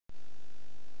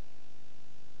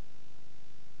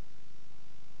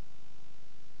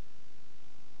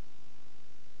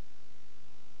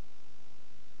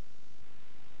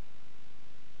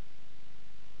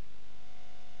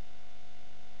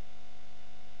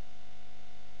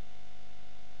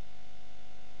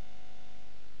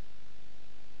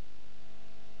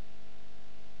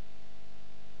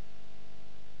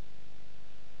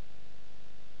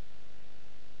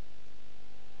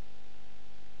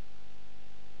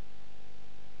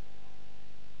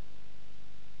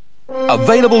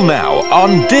Available now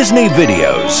on Disney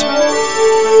Videos.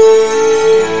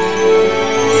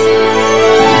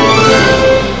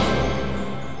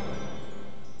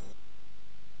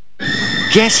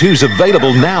 Guess who's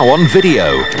available now on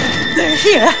video? They're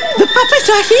here. The puppies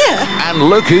are here. And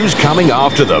look who's coming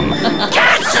after them.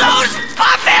 Catch those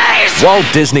puppies! Walt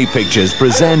Disney Pictures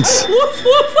presents Woof,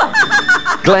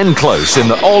 woof. Glenn Close in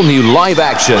the all-new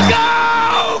live-action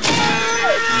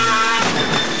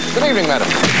Good evening, madam.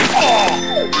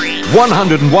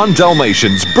 101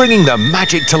 Dalmatians, bringing the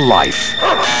magic to life.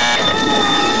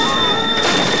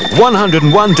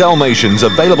 101 Dalmatians,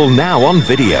 available now on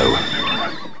video.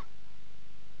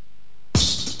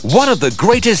 One of the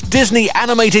greatest Disney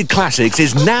animated classics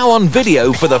is now on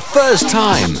video for the first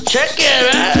time. Check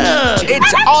it out!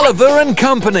 It's Oliver and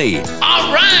Company.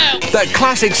 All right! The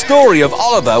classic story of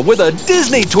Oliver with a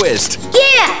Disney twist.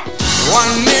 Yeah!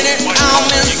 1 minute, I'm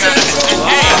missing.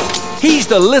 He's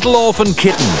the little orphan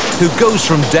kitten who goes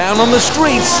from down on the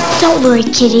streets Don't worry,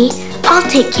 kitty. I'll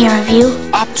take care of you.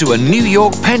 up to a New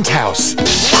York penthouse. Why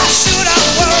should I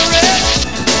worry?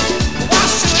 Why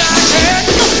should I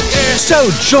care? So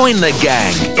join the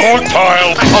gang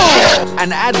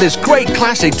and add this great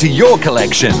classic to your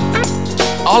collection.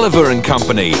 Oliver and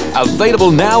Company, available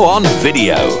now on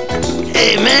video.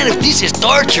 Hey man, if this is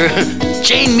torture,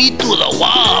 chain me to the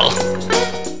wall.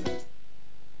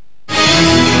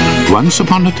 Once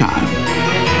upon a time,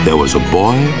 there was a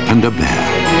boy and a bear,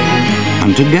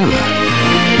 and together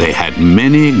they had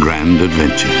many grand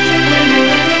adventures.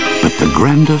 But the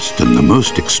grandest and the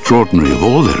most extraordinary of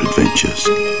all their adventures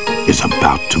is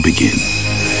about to begin.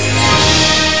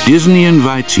 Disney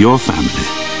invites your family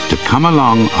to come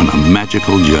along on a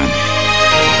magical journey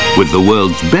with the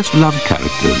world's best-loved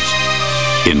characters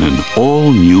in an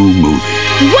all-new movie.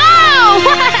 Wow!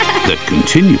 That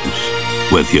continues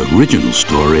where the original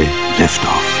story left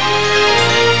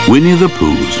off. Winnie the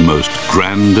Pooh's most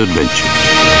grand adventure.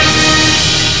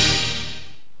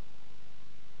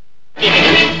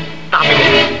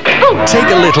 Take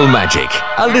a little magic,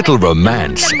 a little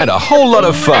romance, and a whole lot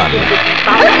of fun.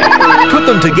 Put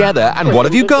them together, and what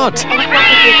have you got?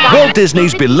 Walt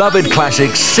Disney's beloved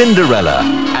classic, Cinderella.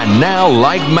 And now,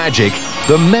 like magic,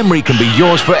 the memory can be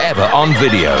yours forever on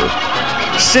video.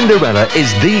 Cinderella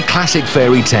is the classic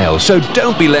fairy tale, so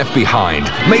don't be left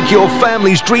behind. Make your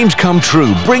family's dreams come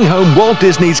true. Bring home Walt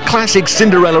Disney's classic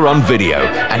Cinderella on video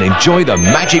and enjoy the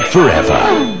magic forever.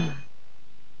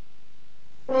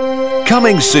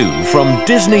 Coming soon from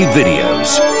Disney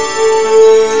Videos.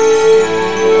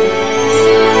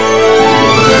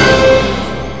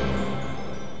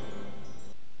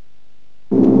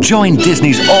 Join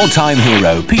Disney's all-time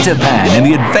hero, Peter Pan, in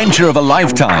the adventure of a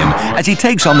lifetime as he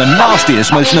takes on the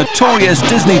nastiest, most notorious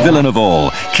Disney villain of all,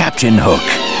 Captain Hook.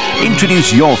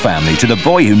 Introduce your family to the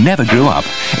boy who never grew up,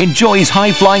 enjoy his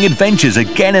high-flying adventures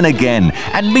again and again,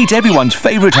 and meet everyone's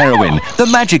favorite heroine, the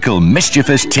magical,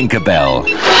 mischievous Tinkerbell.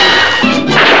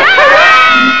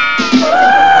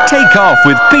 Take off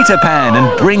with Peter Pan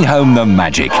and bring home the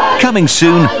magic. Coming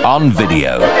soon on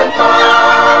video.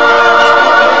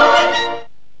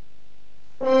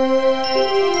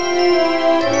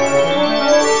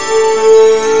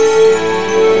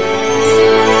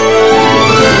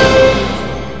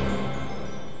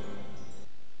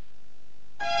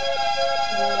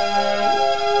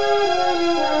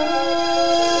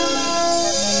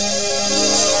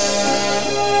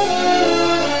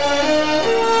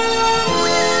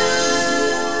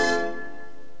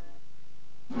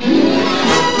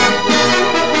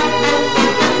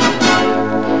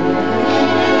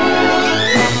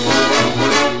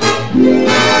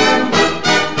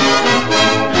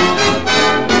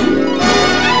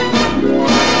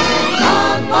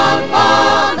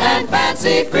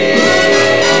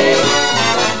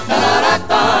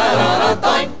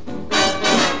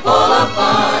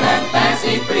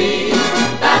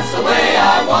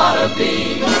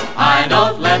 I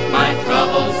don't let my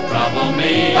troubles trouble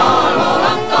me.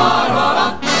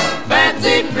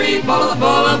 Fancy free, full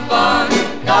of fun.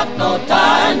 Got no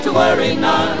time to worry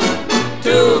none.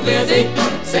 Too busy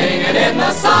singing in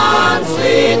the sun,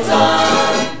 sweet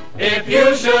sun. If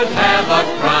you should have a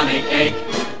chronic ache,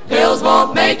 pills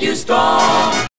won't make you strong.